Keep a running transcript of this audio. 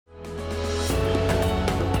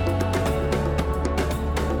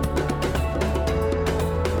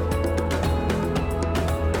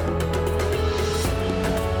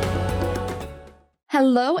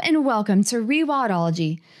Hello and welcome to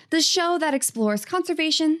Rewildology, the show that explores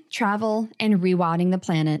conservation, travel, and rewilding the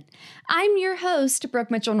planet. I'm your host, Brooke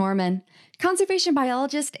Mitchell-Norman, conservation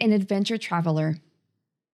biologist and adventure traveler.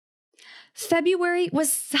 February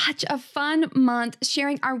was such a fun month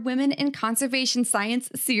sharing our Women in Conservation Science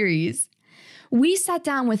series. We sat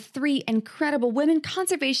down with 3 incredible women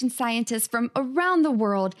conservation scientists from around the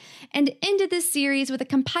world and ended this series with a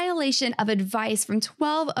compilation of advice from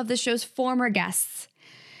 12 of the show's former guests.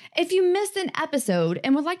 If you missed an episode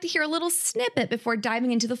and would like to hear a little snippet before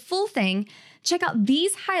diving into the full thing, check out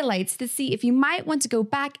these highlights to see if you might want to go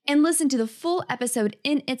back and listen to the full episode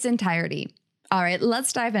in its entirety. All right,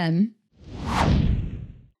 let's dive in.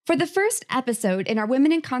 For the first episode in our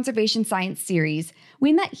Women in Conservation Science series,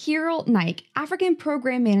 we met Hyrule Naik, African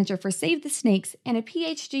Program Manager for Save the Snakes and a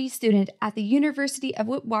PhD student at the University of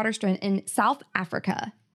Witwatersrand in South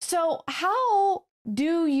Africa. So how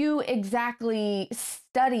do you exactly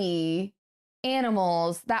study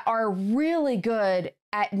animals that are really good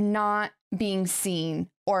at not being seen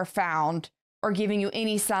or found or giving you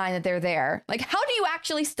any sign that they're there? Like, how do you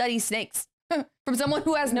actually study snakes from someone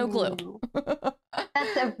who has no clue?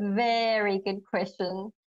 That's a very good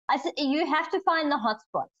question. You have to find the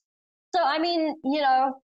hotspots. So, I mean,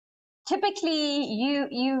 typically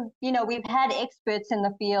we've had experts in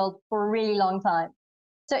the field for a really long time.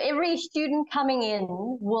 So every student coming in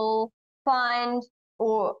will find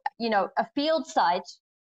a field site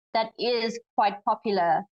that is quite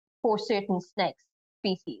popular for certain snake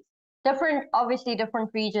species. Obviously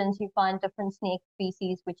different regions, you find different snake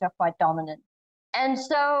species which are quite dominant. And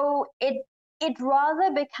so it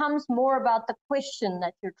rather becomes more about the question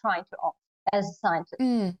that you're trying to ask as a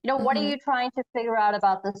scientist. What are you trying to figure out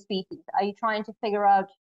about the species? Are you trying to figure out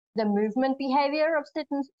the movement behavior of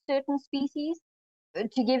certain species?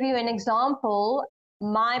 To give you an example,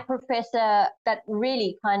 my professor that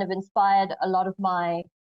really kind of inspired a lot of my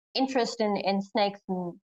interest in snakes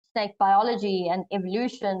and snake biology and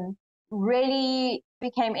evolution really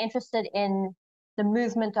became interested in the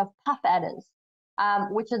movement of puff adders,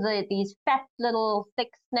 which are these fat little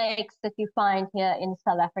thick snakes that you find here in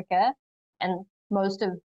South Africa and most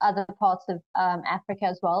of other parts of Africa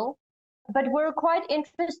as well. But we're quite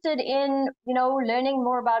interested in, learning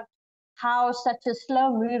more about how such a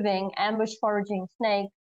slow-moving ambush foraging snake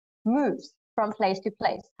moves from place to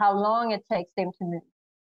place, how long it takes them to move.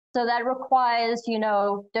 So that requires,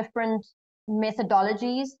 different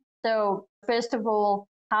methodologies. So first of all,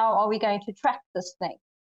 how are we going to track the snake?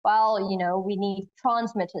 Well, we need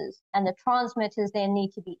transmitters, and the transmitters then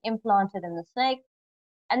need to be implanted in the snake.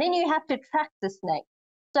 And then you have to track the snake.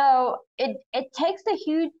 So it takes a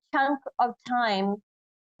huge chunk of time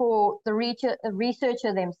for the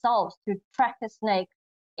researcher themselves to track the snake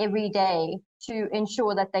every day to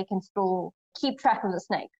ensure that they can still keep track of the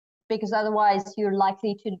snake, because otherwise you're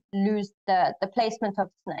likely to lose the placement of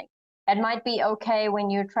the snake. It might be okay when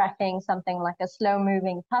you're tracking something like a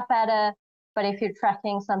slow-moving puff adder, but if you're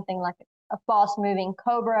tracking something like a fast-moving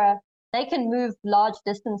cobra, they can move large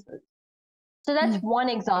distances. So that's one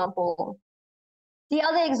example. The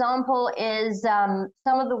other example is some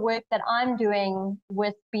of the work that I'm doing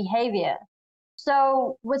with behavior.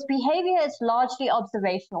 So with behavior, it's largely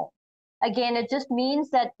observational. Again, it just means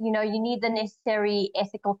that, you need the necessary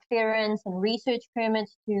ethical clearance and research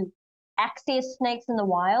permits to access snakes in the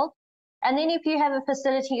wild. And then if you have a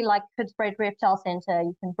facility like Pittsburgh Reptile Center,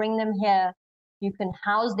 you can bring them here, you can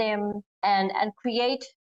house them and create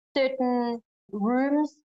certain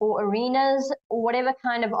rooms or arenas or whatever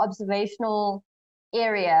kind of observational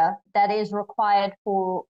area that is required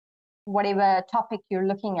for whatever topic you're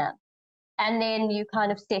looking at. And then you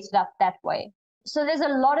kind of set it up that way. So there's a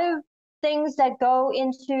lot of things that go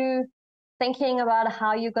into thinking about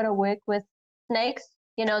how you're going to work with snakes.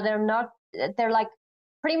 They're like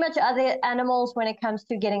pretty much other animals when it comes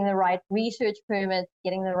to getting the right research permits,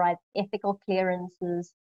 getting the right ethical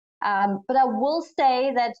clearances. But I will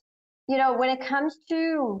say that, when it comes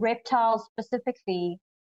to reptiles specifically,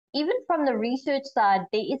 even from the research side,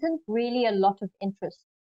 there isn't really a lot of interest,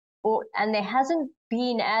 and there hasn't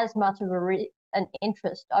been as much of an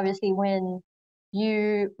interest. Obviously, when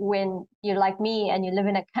you're like me and you live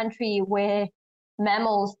in a country where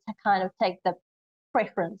mammals kind of take the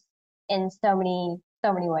preference in so many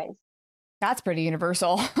ways. That's pretty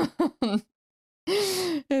universal.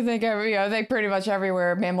 I think pretty much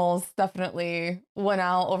everywhere mammals definitely win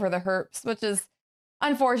out over the herps, which is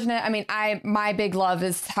unfortunate. I mean, my big love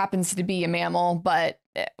happens to be a mammal, but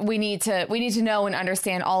we need to know and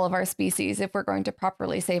understand all of our species if we're going to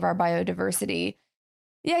properly save our biodiversity.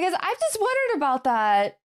 Yeah, because I've just wondered about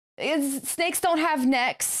that. snakes don't have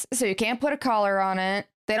necks, so you can't put a collar on it.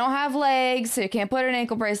 They don't have legs, so you can't put an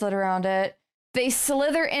ankle bracelet around it. They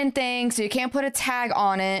slither in things, so you can't put a tag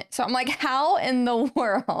on it. So I'm like, how in the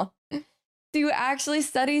world do you actually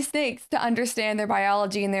study snakes to understand their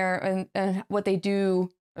biology and and what they do,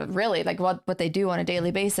 really, like what they do on a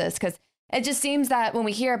daily basis? Because it just seems that when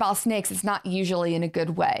we hear about snakes, it's not usually in a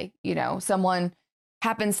good way. You know, someone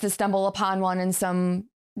happens to stumble upon one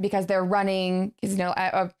because they're running, because, you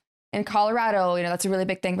know, in Colorado, you know, that's a really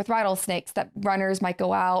big thing with rattlesnakes, that runners might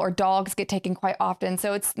go out or dogs get taken quite often.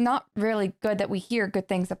 So it's not really good that we hear good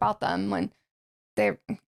things about them when they're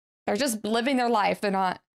just living their life. They're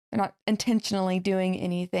not intentionally doing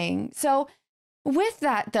anything. So with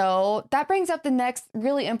that, though, that brings up the next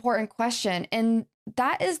really important question, and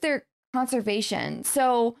that is their conservation.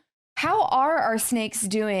 So how are our snakes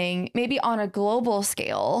doing, maybe on a global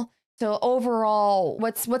scale? So overall,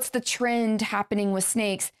 what's the trend happening with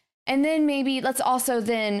snakes? And then maybe let's also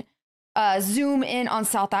then zoom in on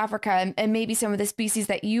South Africa and maybe some of the species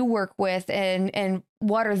that you work with, and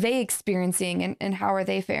what are they experiencing, and how are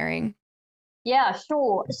they faring? Yeah,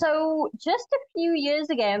 sure. So just a few years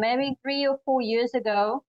ago, maybe 3 or 4 years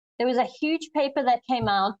ago, there was a huge paper that came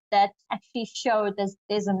out that actually showed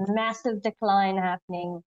there's a massive decline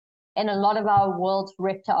happening in a lot of our world's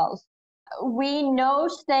reptiles. We know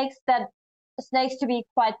snakes to be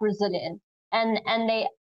quite resilient, and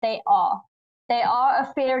they are. There are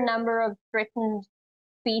a fair number of threatened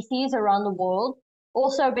species around the world,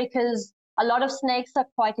 also because a lot of snakes are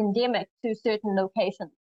quite endemic to certain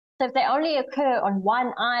locations. So if they only occur on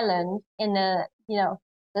one island in the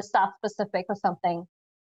South Pacific or something,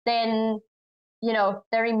 then, you know,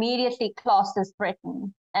 they're immediately classed as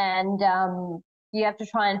threatened. And you have to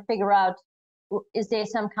try and figure out, is there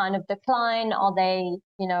some kind of decline? Are they,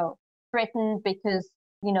 you know, threatened because,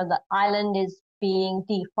 you know, the island is being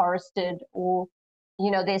deforested, or, you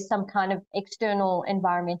know, there's some kind of external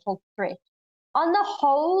environmental threat? On the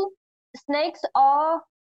whole, snakes are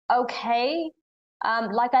okay.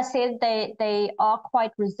 Like I said, they are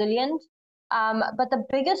quite resilient. But the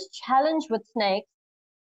biggest challenge with snakes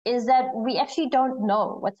is that we actually don't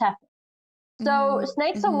know what's happening. So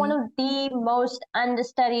snakes are one of the most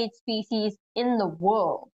understudied species in the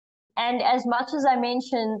world. And as much as I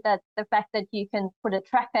mentioned that the fact that you can put a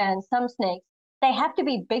tracker in some snakes, they have to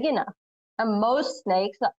be big enough. And most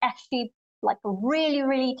snakes are actually like really,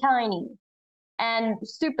 really tiny and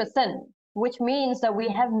super thin, which means that we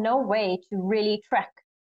have no way to really track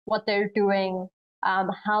what they're doing,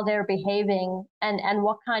 how they're behaving, and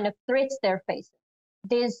what kind of threats they're facing.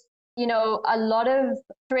 There's, you know, a lot of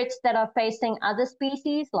threats that are facing other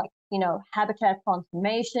species, like, you know, habitat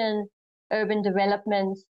transformation, urban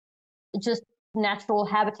development, just natural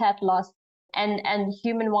habitat loss, and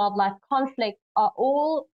human-wildlife conflict are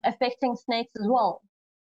all affecting snakes as well.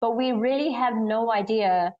 But we really have no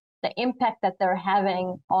idea the impact that they're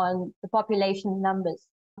having on the population numbers,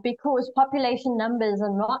 because population numbers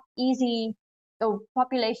are not easy, or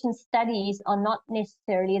population studies are not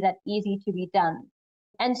necessarily that easy to be done.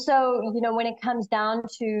 And so, you know, when it comes down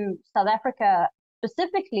to South Africa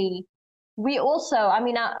specifically, we also, I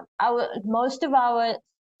mean, most of our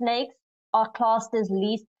snakes are classed as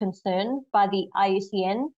least concern by the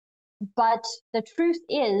IUCN. But the truth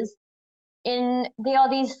is, there are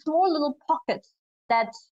these small little pockets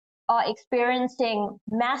that are experiencing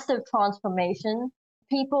massive transformation.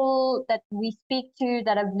 People that we speak to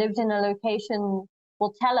that have lived in a location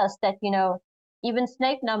will tell us that, you know, even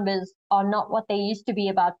snake numbers are not what they used to be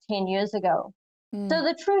about 10 years ago. So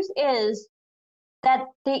the truth is that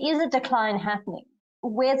there is a decline happening.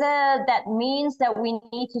 Whether that means that we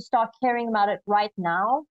need to start caring about it right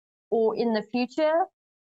now or in the future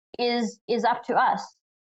is up to us.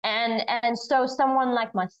 And so someone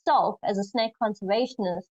like myself, as a snake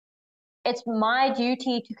conservationist, it's my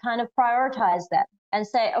duty to kind of prioritize that and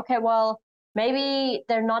say, okay, well, maybe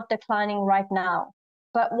they're not declining right now.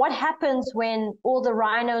 But what happens when all the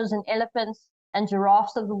rhinos and elephants and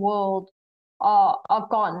giraffes of the world are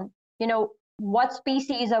gone? You know, what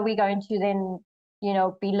species are we going to then, you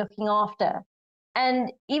know, be looking after?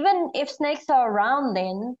 And even if snakes are around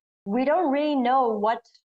then, we don't really know what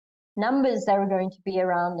numbers they're going to be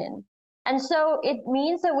around in. And so it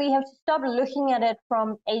means that we have to stop looking at it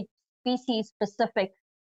from a species-specific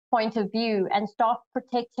point of view and start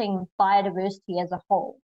protecting biodiversity as a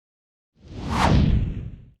whole.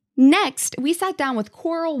 Next, we sat down with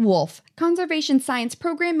Coral Wolf, Conservation Science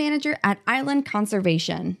Program Manager at Island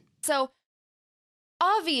Conservation. So,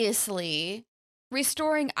 obviously,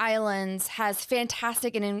 restoring islands has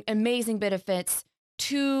fantastic and amazing benefits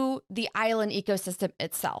to the island ecosystem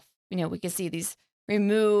itself. You know, we can see these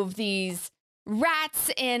remove these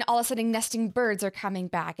rats, and all of a sudden nesting birds are coming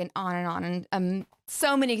back, and on and on. And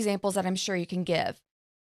so many examples that I'm sure you can give.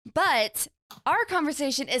 But our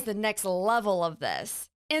conversation is the next level of this.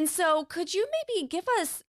 And so could you maybe give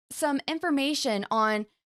us some information on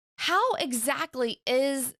how exactly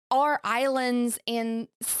is our islands and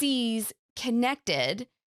seas connected,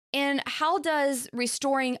 and how does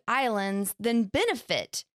restoring islands then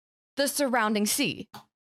benefit the surrounding sea?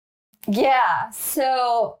 Yeah.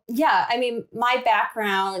 So, I mean, my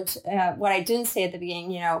background, what I didn't say at the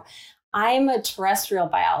beginning, I'm a terrestrial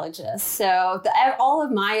biologist. So all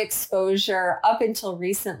of my exposure up until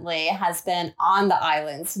recently has been on the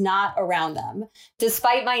islands, not around them,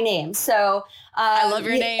 despite my name. So I love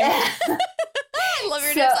your name. I love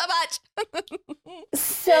your name so much.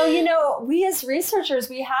 So, we as researchers,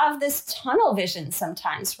 we have this tunnel vision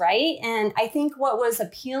sometimes, right? And I think what was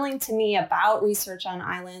appealing to me about research on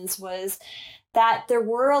islands was that there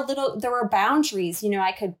were boundaries.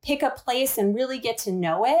 I could pick a place and really get to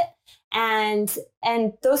know it. And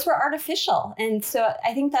those were artificial. And so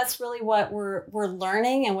I think that's really what we're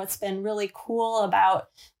learning, and what's been really cool about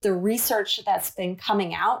the research that's been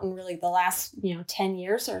coming out in really the last, 10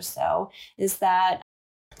 years or so, is that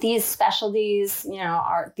these specialties,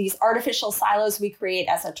 are these artificial silos we create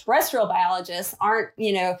as a terrestrial biologist aren't,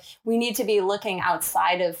 we need to be looking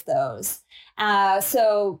outside of those.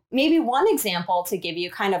 So maybe one example to give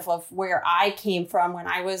you kind of where I came from when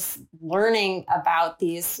I was learning about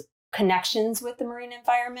these connections with the marine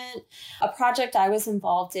environment. A project I was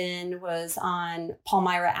involved in was on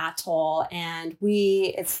Palmyra Atoll, and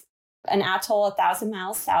it's an atoll 1,000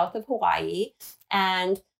 miles south of Hawaii.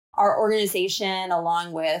 And our organization,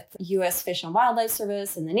 along with U.S. Fish and Wildlife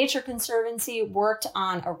Service and the Nature Conservancy, worked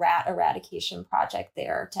on a rat eradication project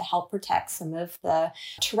there to help protect some of the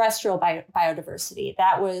terrestrial biodiversity.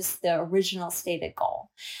 That was the original stated goal.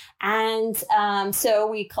 And so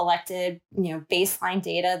we collected, baseline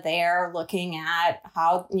data there, looking at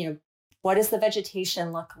how, what does the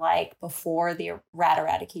vegetation look like before the rat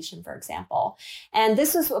eradication, for example. And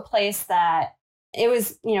this was a place that it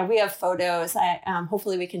was, we have photos,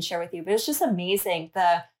 hopefully we can share with you, but it's just amazing.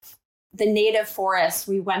 The native forest,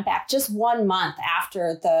 we went back just 1 month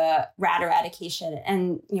after the rat eradication.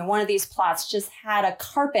 And, one of these plots just had a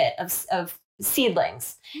carpet of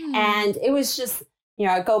seedlings. And it was just,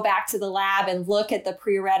 go back to the lab and look at the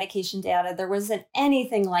pre-eradication data. There wasn't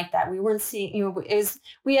anything like that. We weren't seeing,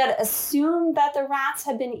 we had assumed that the rats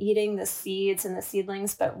had been eating the seeds and the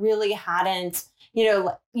seedlings, but really hadn't, you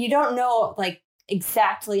don't know,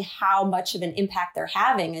 exactly how much of an impact they're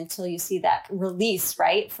having until you see that release,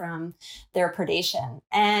 right, from their predation.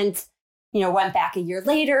 And, went back a year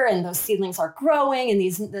later, and those seedlings are growing,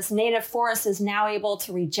 and this native forest is now able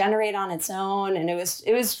to regenerate on its own. And it was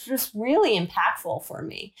just really impactful for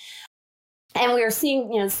me. And we were seeing,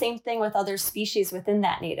 the same thing with other species within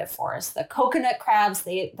that native forest. The coconut crabs,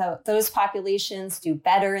 those populations do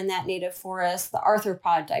better in that native forest. The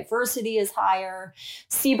arthropod diversity is higher.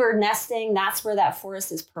 Seabird nesting, that's where that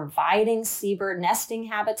forest is providing seabird nesting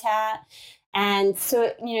habitat. And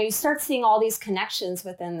so, you start seeing all these connections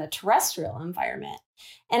within the terrestrial environment.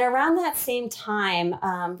 And around that same time,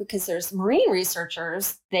 because there's marine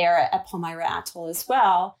researchers there at Palmyra Atoll as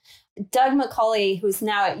well, Doug McCulley, who's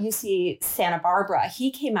now at UC Santa Barbara,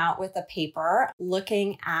 he came out with a paper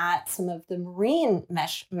looking at some of the marine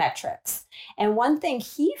metrics. And one thing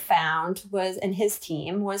he found and his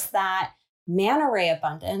team was that manta ray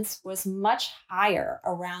abundance was much higher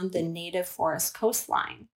around the native forest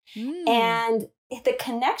coastline. And the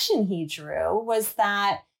connection he drew was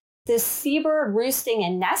that the seabird roosting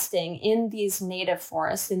and nesting in these native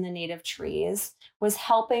forests, in the native trees, was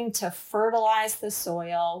helping to fertilize the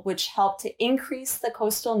soil, which helped to increase the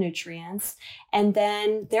coastal nutrients. And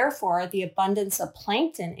then, therefore, the abundance of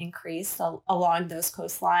plankton increased along those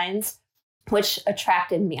coastlines, which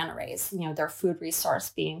attracted manta rays, their food resource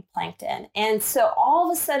being plankton. And so all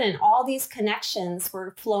of a sudden, all these connections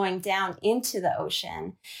were flowing down into the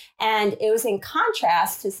ocean. And it was in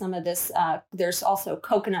contrast to some of this, there's also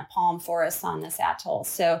coconut palm forests on this atoll.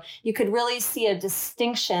 So you could really see a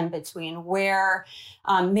distinction between where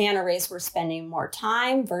manta rays were spending more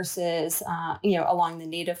time versus, along the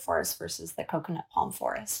native forest versus the coconut palm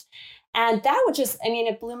forest. And that would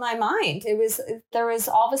it blew my mind. There was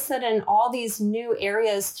all of a sudden all these new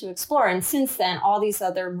areas to explore. And since then, all these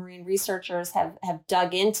other marine researchers have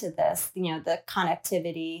dug into this, the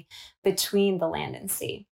connectivity between the land and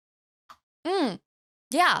sea.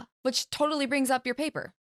 Yeah, which totally brings up your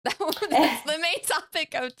paper. That's the main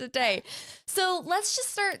topic of today. So let's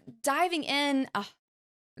just start diving in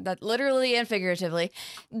that literally and figuratively.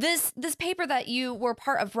 This paper that you were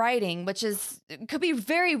part of writing, which could be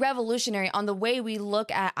very revolutionary on the way we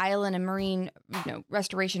look at island and marine,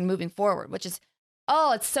 restoration moving forward, which is,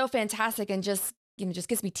 it's so fantastic and just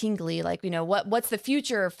gets me tingly. Like, what's the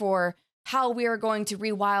future for how we are going to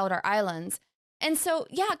rewild our islands? And so,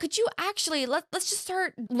 yeah, could you actually, let's just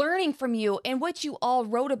start learning from you and what you all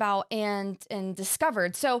wrote about and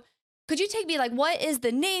discovered. So could you take me, like, what is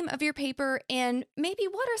the name of your paper and maybe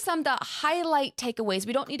what are some of the highlight takeaways?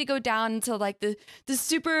 We don't need to go down to like the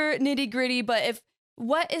super nitty gritty, but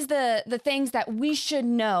what is the things that we should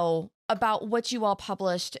know about what you all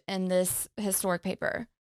published in this historic paper?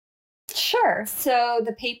 Sure. So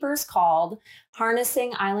the paper is called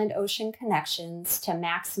Harnessing Island Ocean Connections to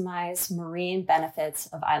Maximize Marine Benefits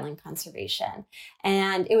of Island Conservation.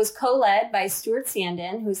 And it was co-led by Stuart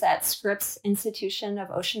Sandin, who's at Scripps Institution of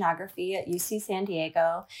Oceanography at UC San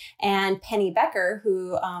Diego, and Penny Becker,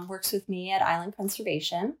 who works with me at Island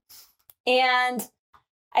Conservation. And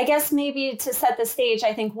I guess maybe to set the stage,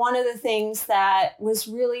 I think one of the things that was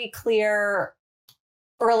really clear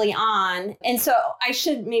early on, and so I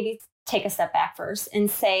should maybe take a step back first and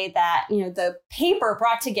say that, the paper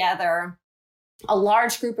brought together a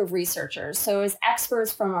large group of researchers. So it was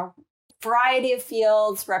experts from a variety of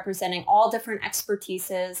fields representing all different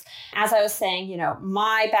expertises. As I was saying,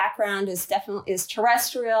 my background is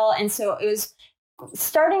terrestrial. And so it was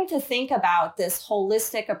starting to think about this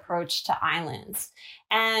holistic approach to islands.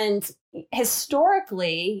 And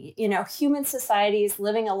historically, human societies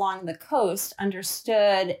living along the coast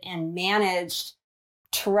understood and managed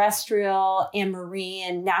terrestrial and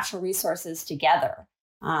marine natural resources together.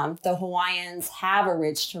 The Hawaiians have a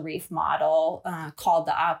ridge to reef model called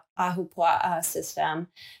the Ahupua'a system.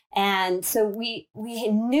 And so we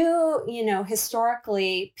knew,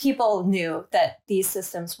 historically, people knew that these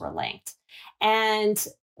systems were linked. And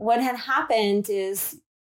what had happened is,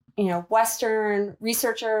 Western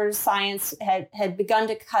researchers, science had begun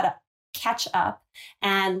to catch up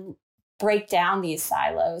and break down these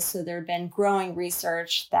silos. So there had been growing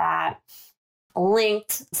research that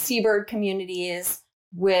linked seabird communities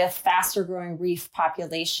with faster growing reef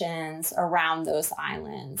populations around those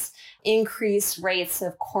islands, increased rates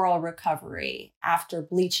of coral recovery after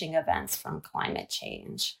bleaching events from climate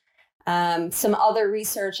change. Some other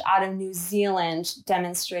research out of New Zealand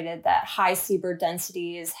demonstrated that high seabird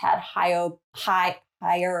densities had higher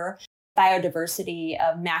biodiversity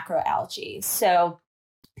of macroalgae. So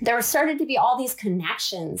there started to be all these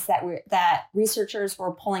connections that researchers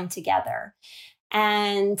were pulling together.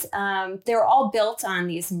 And they were all built on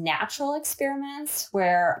these natural experiments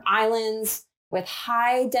where islands with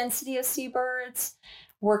high density of seabirds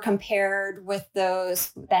were compared with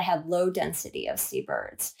those that had low density of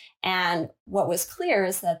seabirds. And what was clear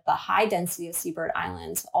is that the high density of seabird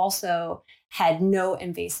islands also had no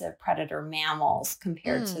invasive predator mammals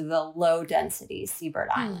compared to the low density seabird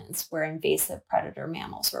islands where invasive predator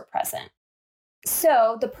mammals were present.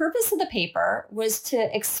 So the purpose of the paper was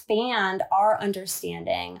to expand our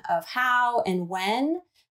understanding of how and when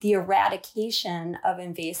the eradication of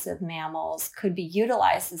invasive mammals could be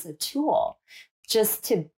utilized as a tool just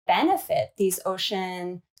to benefit these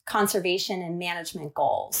ocean conservation and management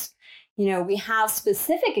goals. We have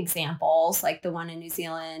specific examples like the one in New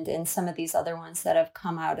Zealand and some of these other ones that have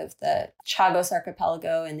come out of the Chagos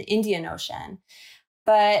Archipelago and the Indian Ocean.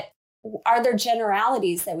 But are there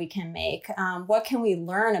generalities that we can make? What can we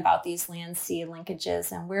learn about these land-sea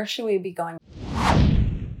linkages and where should we be going?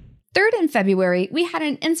 3rd in February, we had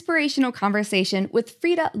an inspirational conversation with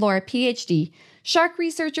Frida Laura, PhD, shark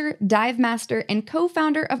researcher, dive master, and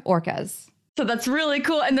co-founder of Orcas. So that's really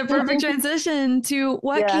cool and the perfect transition to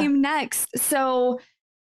what came next. So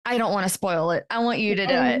I don't want to spoil it. I want you to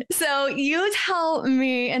do it. So you tell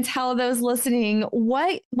me and tell those listening,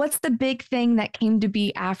 what's the big thing that came to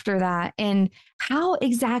be after that? And how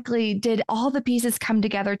exactly did all the pieces come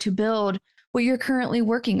together to build what you're currently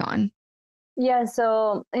working on? Yeah,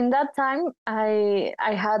 so in that time, I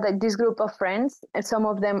had this group of friends. Some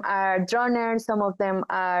of them are droners, some of them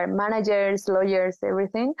are managers, lawyers,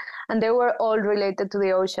 everything. And they were all related to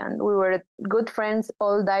the ocean. We were good friends,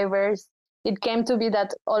 all divers. It came to be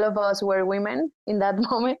that all of us were women in that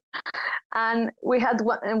moment. And we had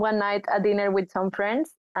one night a dinner with some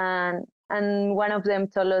friends. And one of them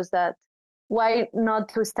told us that why not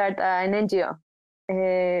to start an NGO?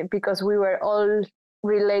 Because we were all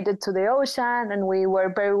related to the ocean and we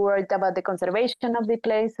were very worried about the conservation of the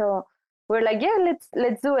place. So we're like, yeah,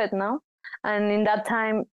 let's do it now. And in that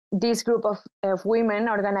time, this group of women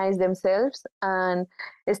organized themselves and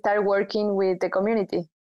started working with the community.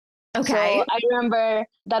 Okay. So I remember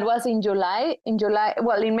that was in July.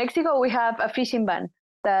 Well, in Mexico, we have a fishing ban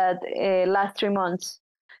that lasts 3 months.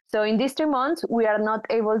 So in these 3 months, we are not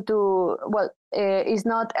able to, is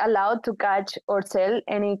not allowed to catch or sell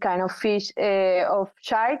any kind of fish of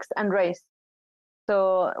sharks and rays.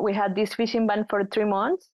 So we had this fishing ban for 3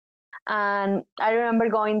 months. And I remember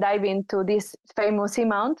going diving to this famous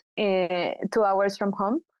seamount 2 hours from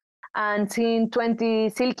home and seeing 20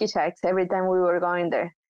 silky sharks every time we were going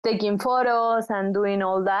there, taking photos and doing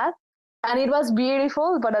all that. And it was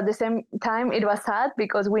beautiful, but at the same time, it was sad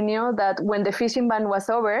because we knew that when the fishing ban was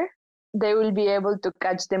over, they will be able to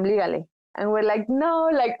catch them legally. And we're like, no,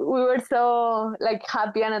 like we were so like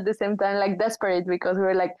happy and at the same time like desperate because we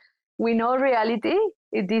were like, we know reality.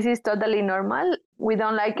 This is totally normal. We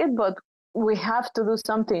don't like it, but we have to do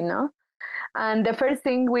something, no? And the first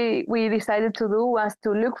thing we decided to do was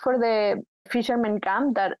to look for the fishermen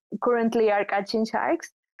camp that currently are catching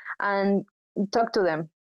sharks and talk to them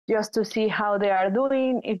just to see how they are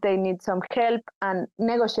doing, if they need some help, and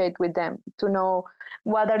negotiate with them to know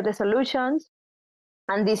what are the solutions.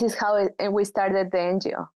 And this is how we started the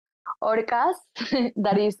NGO. ORCAS,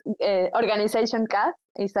 that is Organization CAS,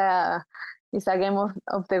 is a game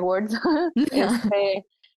of the words.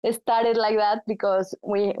 It started like that because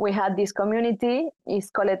we had this community. It's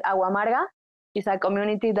called Agua Amarga. It's a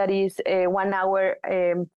community that is 1 hour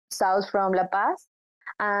south from La Paz.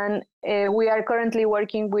 And we are currently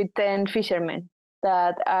working with 10 fishermen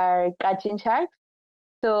that are catching sharks.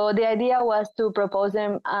 So the idea was to propose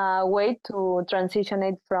them a way to transition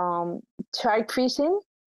it from shark fishing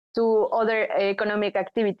to other economic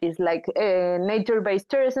activities like nature-based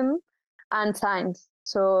tourism and science.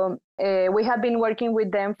 So we have been working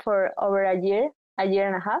with them for over a year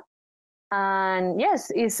and a half. And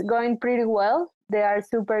yes, it's going pretty well. They are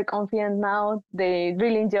super confident now. They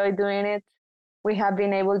really enjoy doing it. We have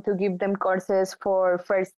been able to give them courses for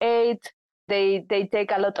first aid. They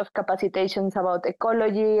take a lot of capacitations about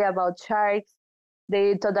ecology, about sharks.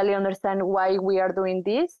 They totally understand why we are doing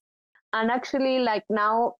this. And actually, like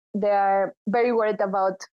now, they are very worried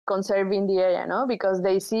about conserving the area, no? Because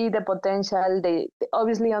they see the potential. They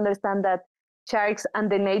obviously understand that sharks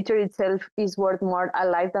and the nature itself is worth more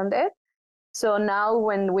alive than dead. So now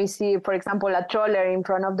when we see, for example, a trawler in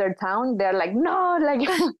front of their town, they're like, no, like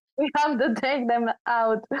we have to take them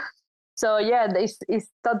out. So yeah, it's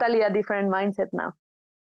totally a different mindset now.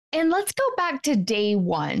 And let's go back to day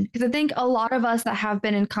one, because I think a lot of us that have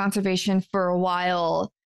been in conservation for a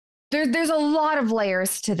while, there's a lot of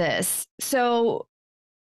layers to this. So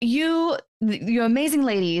you amazing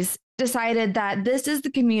ladies decided that this is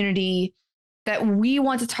the community that we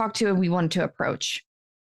want to talk to and we want to approach.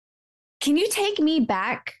 Can you take me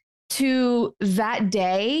back to that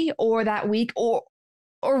day or that week or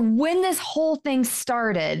when this whole thing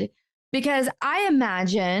started? Because I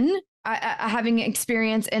imagine, having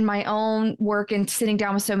experience in my own work and sitting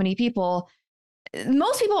down with so many people,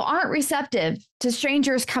 most people aren't receptive to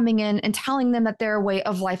strangers coming in and telling them that their way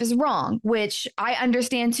of life is wrong, which I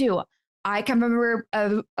understand too. I come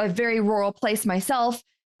from a very rural place myself.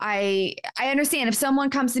 I understand if someone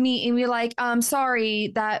comes to me and be like, I'm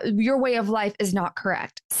sorry that your way of life is not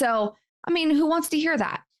correct. So, I mean, who wants to hear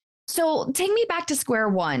that? So take me back to square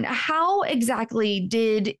one. How exactly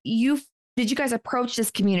did you guys approach this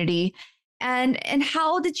community, and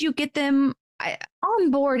how did you get them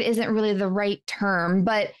on board? Isn't really the right term,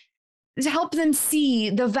 but to help them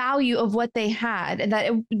see the value of what they had and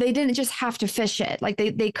that they didn't just have to fish it, like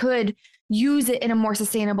they could use it in a more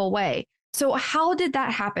sustainable way. So how did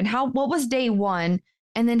that happen? What was day one?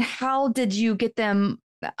 And then how did you get them,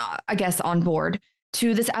 I guess, on board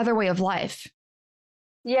to this other way of life?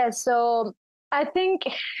 Yeah, so I think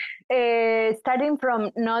starting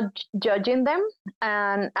from not judging them,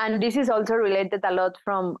 and this is also related a lot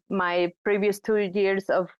from my previous 2 years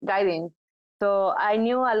of guiding. So I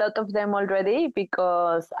knew a lot of them already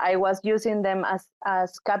because I was using them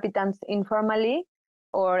as captains informally,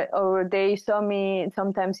 or they saw me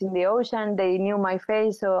sometimes in the ocean. They knew my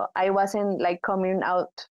face, so I wasn't like coming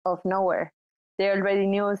out of nowhere. They already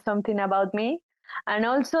knew something about me. And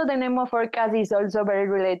also the name of ORCAS is also very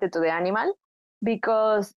related to the animal,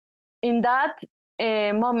 because in that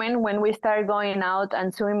moment when we start going out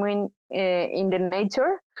and swimming in the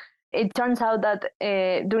nature, it turns out that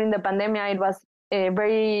during the pandemic, it was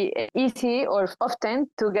very easy or often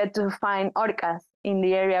to get to find orcas in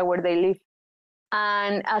the area where they live.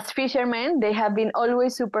 And as fishermen, they have been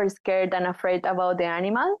always super scared and afraid about the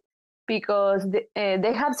animal because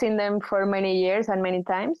they have seen them for many years and many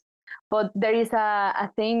times. But there is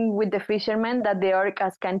a thing with the fishermen that the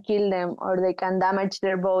orcas can kill them or they can damage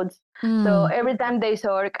their boats. So every time they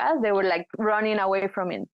saw orcas, they were like running away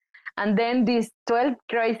from it. And then these 12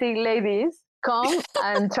 crazy ladies come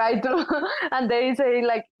and try to, and they say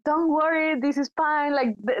like, don't worry, this is fine.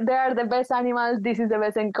 Like they are the best animals. This is the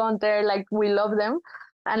best encounter. Like we love them.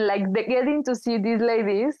 And like getting to see these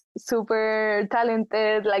ladies, super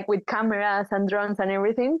talented, like with cameras and drones and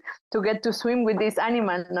everything, to get to swim with this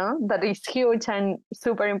animal, no, that is huge and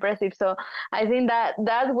super impressive. So I think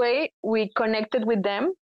that way we connected with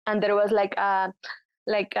them, and there was like an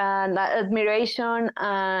admiration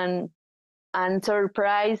and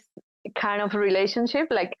surprise kind of relationship.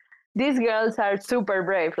 Like these girls are super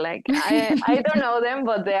brave. Like I don't know them,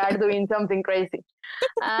 but they are doing something crazy.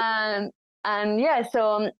 And yeah,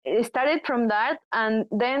 so it started from that. And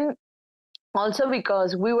then also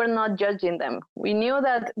because we were not judging them. We knew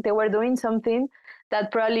that they were doing something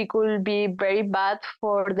that probably could be very bad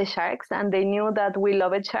for the sharks. And they knew that we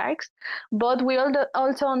loved sharks. But we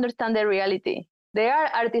also understand the reality. They are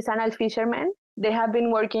artisanal fishermen. They have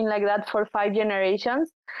been working like that for 5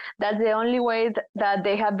 generations. That's the only way that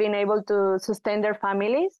they have been able to sustain their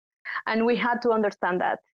families. And we had to understand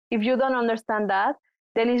that. If you don't understand that,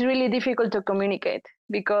 then it's really difficult to communicate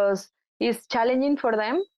because it's challenging for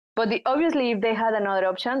them. But obviously, if they had another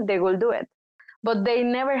option, they will do it. But they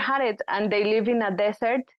never had it, and they live in a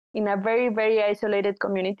desert, in a very, very isolated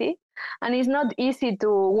community. And it's not easy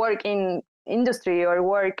to work in industry or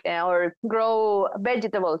work or grow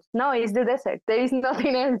vegetables. No, it's the desert. There is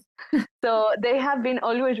nothing else. So they have been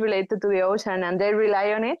always related to the ocean, and they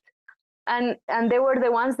rely on it. And they were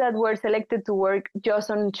the ones that were selected to work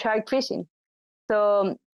just on shark fishing.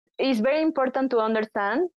 So it's very important to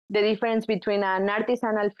understand the difference between an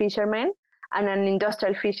artisanal fisherman and an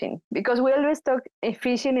industrial fishing, because we always talk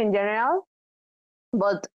fishing in general,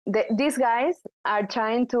 but these guys are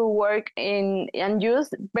trying to work in and use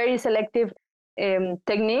very selective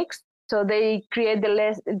techniques, so they create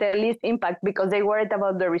the least impact because they worried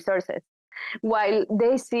about the resources. While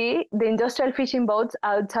they see the industrial fishing boats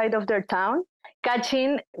outside of their town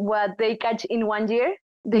catching what they catch in 1 year,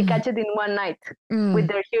 they catch it in one night with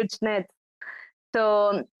their huge nets.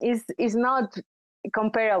 So it's not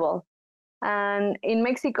comparable. And in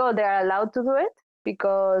Mexico, they are allowed to do it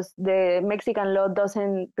because the Mexican law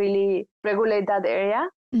doesn't really regulate that area.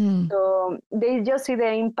 So they just see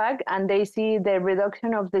the impact and they see the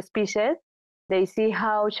reduction of the species. They see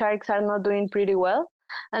how sharks are not doing pretty well.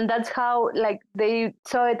 And that's how like they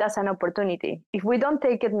saw it as an opportunity. If we don't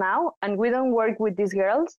take it now and we don't work with these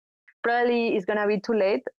girls, probably it's going to be too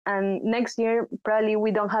late. And next year, probably we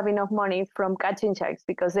don't have enough money from catching sharks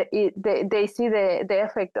because they see the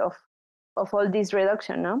effect of all this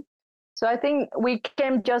reduction, no? So I think we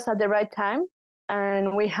came just at the right time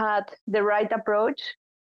and we had the right approach,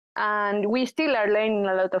 and we still are learning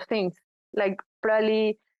a lot of things. Like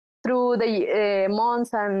probably through the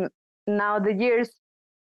months and now the years,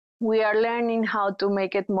 we are learning how to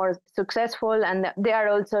make it more successful. And they are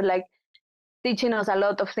also like teaching us a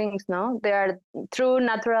lot of things, no? They are true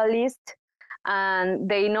naturalists and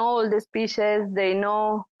they know all the species, they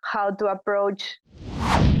know how to approach.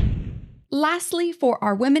 Lastly, for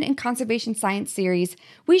our Women in Conservation Science series,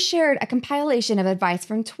 we shared a compilation of advice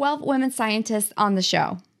from 12 women scientists on the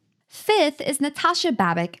show. Fifth is Natasha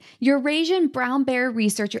Babik, Eurasian brown bear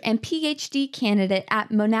researcher and PhD candidate at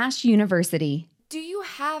Monash University. Do you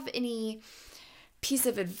have any piece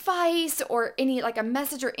of advice or any like a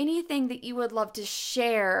message or anything that you would love to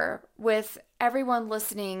share with everyone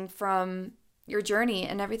listening from your journey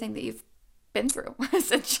and everything that you've been through,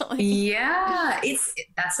 essentially? Yeah,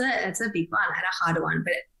 that's a big one and a hard one,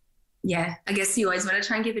 but yeah, I guess you always want to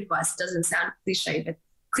try and give advice. It doesn't sound cliche, but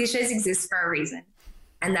cliches exist for a reason.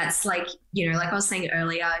 And that's like, like I was saying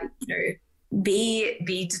earlier,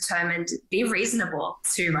 be determined, be reasonable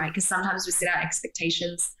too, right? Because sometimes we set our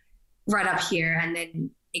expectations right up here and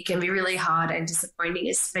then it can be really hard and disappointing,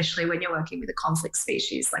 especially when you're working with a conflict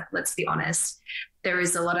species. Like, let's be honest, there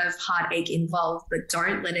is a lot of heartache involved, but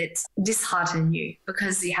don't let it dishearten you,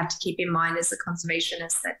 because you have to keep in mind as a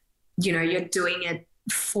conservationist that, you're doing it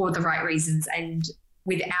for the right reasons. And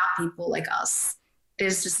without people like us,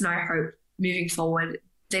 there's just no hope moving forward.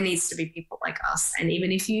 There needs to be people like us. And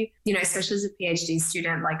even if you, especially as a PhD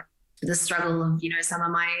student, like the struggle of, some of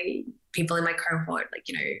my people in my cohort, like,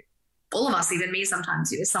 all of us, even me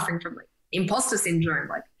sometimes, suffering from like imposter syndrome,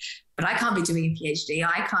 like, but I can't be doing a PhD.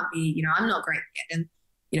 I can't be, I'm not great yet.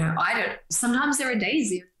 And, sometimes there are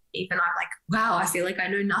days even I'm like, wow, I feel like I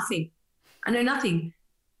know nothing.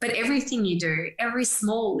 But everything you do, every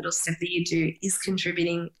small little step that you do is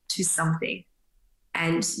contributing to something.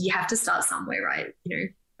 And you have to start somewhere, right? You know,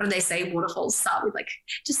 what do they say? Waterfalls start with like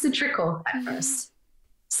just a trickle at first.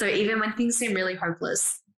 So even when things seem really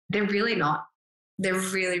hopeless, they're really not. They're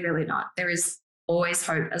really, really not. There is always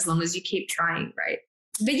hope as long as you keep trying, right?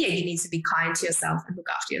 But yeah, you need to be kind to yourself and look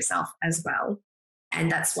after yourself as well.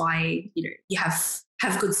 And that's why, you know, you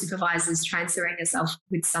have good supervisors, try and surround yourself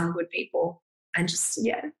with some good people, and just,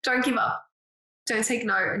 yeah, don't give up. Don't take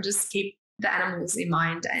no, and just keep the animals in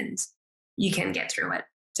mind, and you can get through it,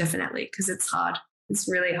 definitely, because it's hard. It's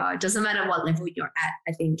really hard. Doesn't matter what level you're at.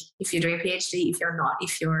 I think if you're doing a PhD, if you're not,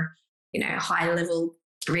 if you're, you know, high level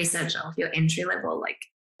researcher, if you're entry level, like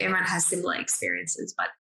everyone has similar experiences, but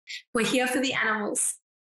we're here for the animals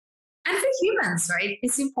and for humans, right?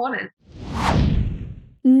 It's important.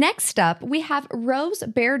 Next up, we have Rose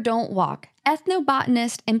Bear Don't Walk,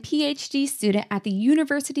 ethnobotanist and PhD student at the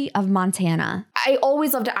University of Montana. I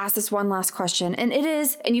always love to ask this one last question, and it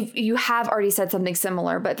is, and you have already said something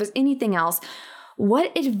similar, but if there's anything else,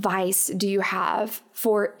 what advice do you have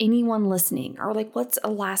for anyone listening? Or like, what's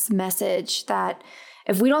a last message that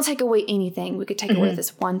if we don't take away anything, we could take away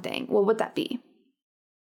this one thing? What would that be?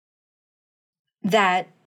 That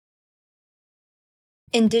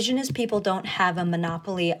Indigenous people don't have a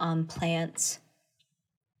monopoly on plants,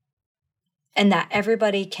 and that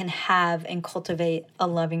everybody can have and cultivate a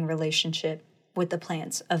loving relationship with the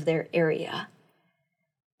plants of their area.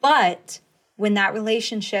 But when that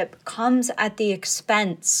relationship comes at the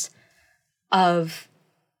expense of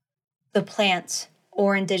the plants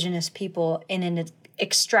or Indigenous people in an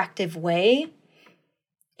extractive way,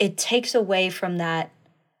 it takes away from that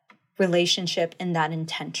relationship and that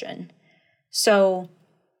intention. So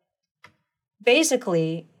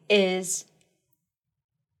basically is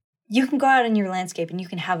you can go out in your landscape and you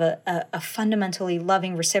can have a fundamentally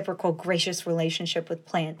loving, reciprocal, gracious relationship with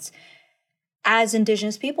plants, as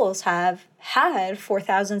Indigenous peoples have had for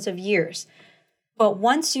thousands of years. But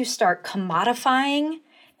once you start commodifying,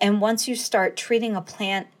 and once you start treating a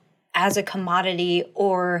plant as a commodity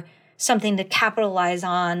or something to capitalize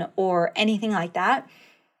on or anything like that,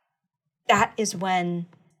 that is when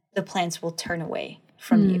the plants will turn away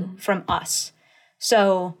from you, from us.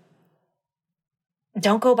 So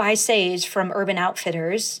don't go buy sage from Urban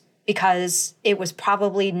Outfitters because it was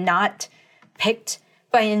probably not picked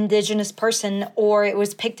by an Indigenous person, or it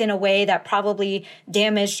was picked in a way that probably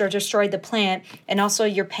damaged or destroyed the plant. And also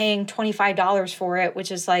you're paying $25 for it,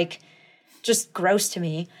 which is like just gross to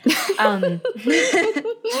me.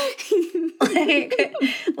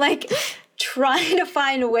 like trying to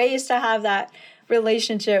find ways to have that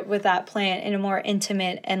relationship with that plant in a more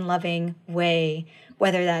intimate and loving way,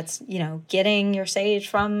 whether that's, you know, getting your sage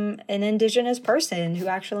from an Indigenous person who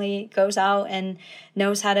actually goes out and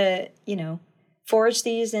knows how to, you know, forage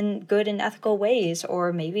these in good and ethical ways,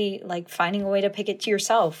 or maybe like finding a way to pick it to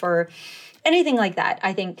yourself or anything like that.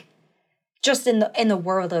 I think just in the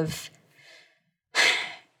world of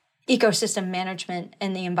ecosystem management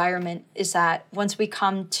and the environment is that once we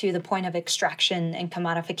come to the point of extraction and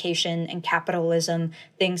commodification and capitalism,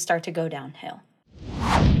 things start to go downhill.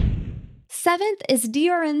 7th is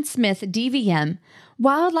DRN Smith, DVM,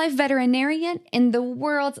 wildlife veterinarian and the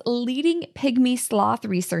world's leading pygmy sloth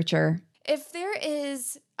researcher. If there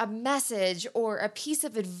is a message or a piece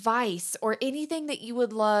of advice or anything that you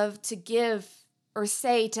would love to give or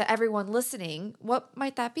say to everyone listening, what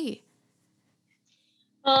might that be?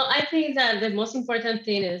 Well, I think that the most important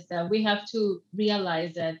thing is that we have to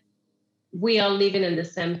realize that we are living in the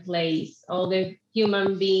same place. All the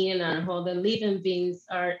human beings and all the living beings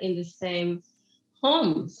are in the same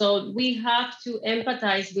home. So we have to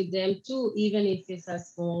empathize with them too, even if it's a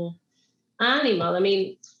small animal. I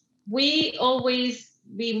mean, we always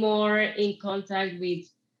be more in contact with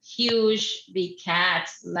huge, big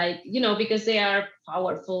cats, like, you know, because they are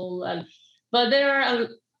powerful. But there are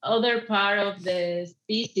other part of the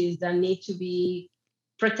species that need to be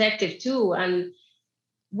protected too. And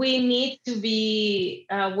we need to be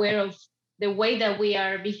aware of the way that we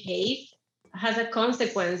are behaved has a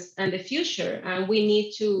consequence in the future. And we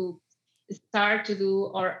need to start to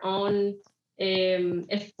do our own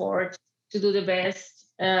effort to do the best,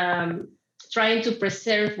 trying to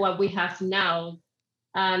preserve what we have now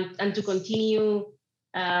and to continue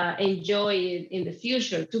enjoy it in the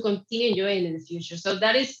future, to continue enjoying in the future. So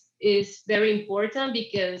that is very important,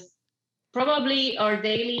 because probably our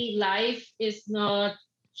daily life is not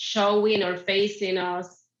showing or facing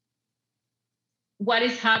us what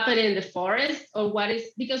is happening in the forest, or what is,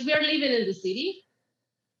 because we are living in the city.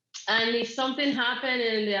 And if something happened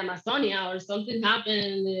in the Amazonia, or something happened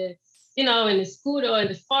in the, you know, in the Escudo, in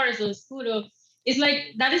the forest of Escudo, it's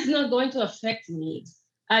like that is not going to affect me.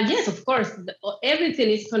 Yes, of course. Everything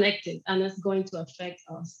is connected and it's going to affect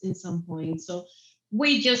us in some point. So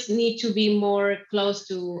we just need to be more close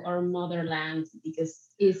to our motherland because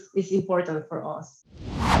it's important for us.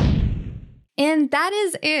 And that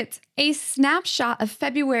is it, a snapshot of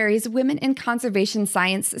February's Women in Conservation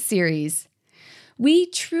Science series. We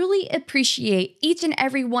truly appreciate each and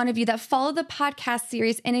every one of you that followed the podcast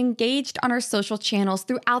series and engaged on our social channels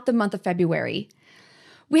throughout the month of February.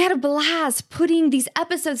 We had a blast putting these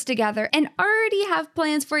episodes together and already have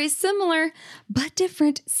plans for a similar but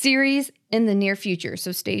different series in the near future,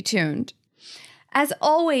 so stay tuned. As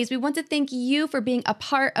always, we want to thank you for being a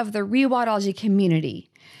part of the Rewildology community.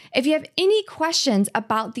 If you have any questions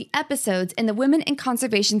about the episodes in the Women in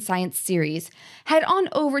Conservation Science series, head on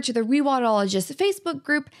over to the Rewildologist Facebook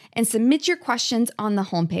group and submit your questions on the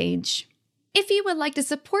homepage. If you would like to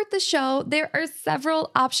support the show, there are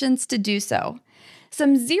several options to do so.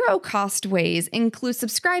 Some zero-cost ways include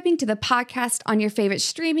subscribing to the podcast on your favorite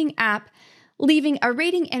streaming app, leaving a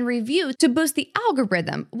rating and review to boost the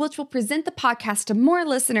algorithm, which will present the podcast to more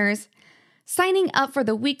listeners, signing up for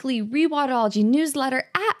the weekly Rewildology newsletter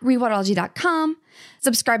at rewildology.com,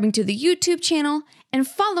 subscribing to the YouTube channel, and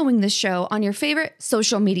following the show on your favorite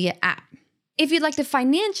social media app. If you'd like to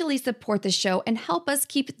financially support the show and help us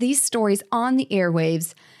keep these stories on the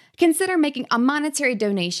airwaves, consider making a monetary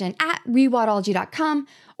donation at rewildology.com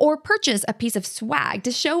or purchase a piece of swag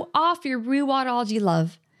to show off your Rewildology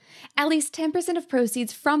love. At least 10% of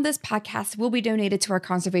proceeds from this podcast will be donated to our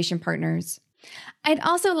conservation partners. I'd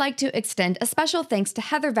also like to extend a special thanks to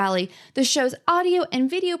Heather Valley, the show's audio and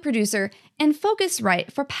video producer, and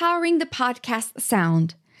Focusrite for powering the podcast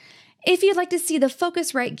sound. If you'd like to see the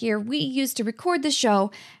Focusrite gear we use to record the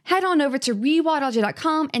show, head on over to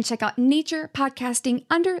rewildology.com and check out Nature Podcasting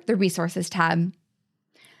under the Resources tab.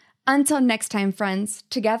 Until next time, friends,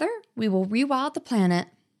 together we will rewild the planet.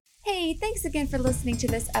 Hey, thanks again for listening to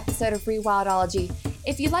this episode of Rewildology.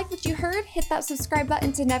 If you like what you heard, hit that subscribe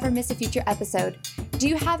button to never miss a future episode. Do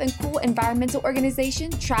you have a cool environmental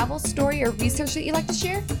organization, travel, story, or research that you'd like to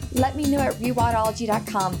share? Let me know at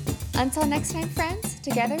rewildology.com. Until next time, friends,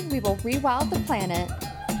 together we will rewild the planet.